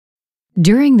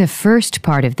During the first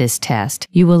part of this test,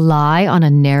 you will lie on a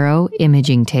narrow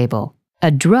imaging table.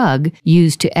 A drug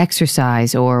used to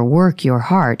exercise or work your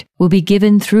heart will be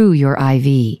given through your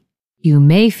IV. You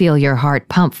may feel your heart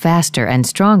pump faster and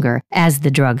stronger as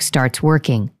the drug starts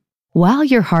working. While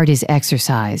your heart is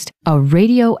exercised, a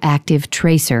radioactive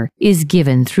tracer is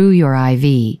given through your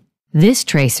IV. This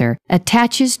tracer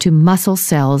attaches to muscle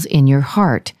cells in your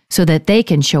heart so that they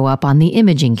can show up on the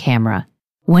imaging camera.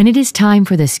 When it is time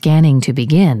for the scanning to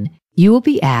begin, you will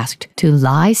be asked to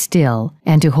lie still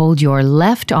and to hold your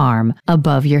left arm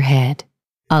above your head.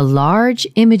 A large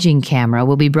imaging camera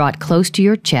will be brought close to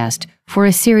your chest for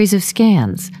a series of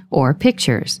scans or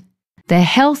pictures. The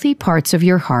healthy parts of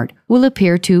your heart will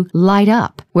appear to light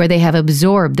up where they have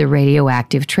absorbed the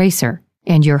radioactive tracer,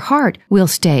 and your heart will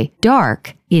stay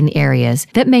dark in areas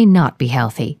that may not be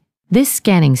healthy. This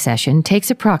scanning session takes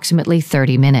approximately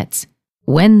 30 minutes.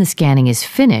 When the scanning is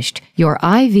finished, your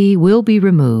IV will be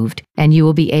removed and you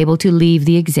will be able to leave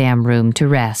the exam room to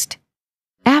rest.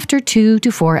 After 2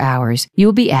 to 4 hours, you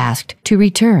will be asked to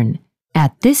return.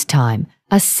 At this time,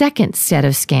 a second set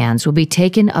of scans will be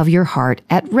taken of your heart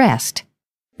at rest.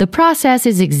 The process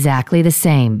is exactly the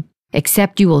same,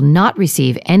 except you will not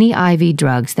receive any IV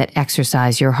drugs that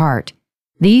exercise your heart.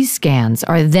 These scans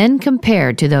are then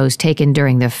compared to those taken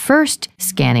during the first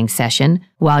scanning session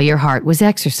while your heart was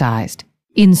exercised.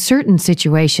 In certain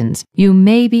situations, you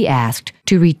may be asked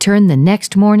to return the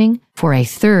next morning for a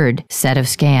third set of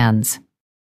scans.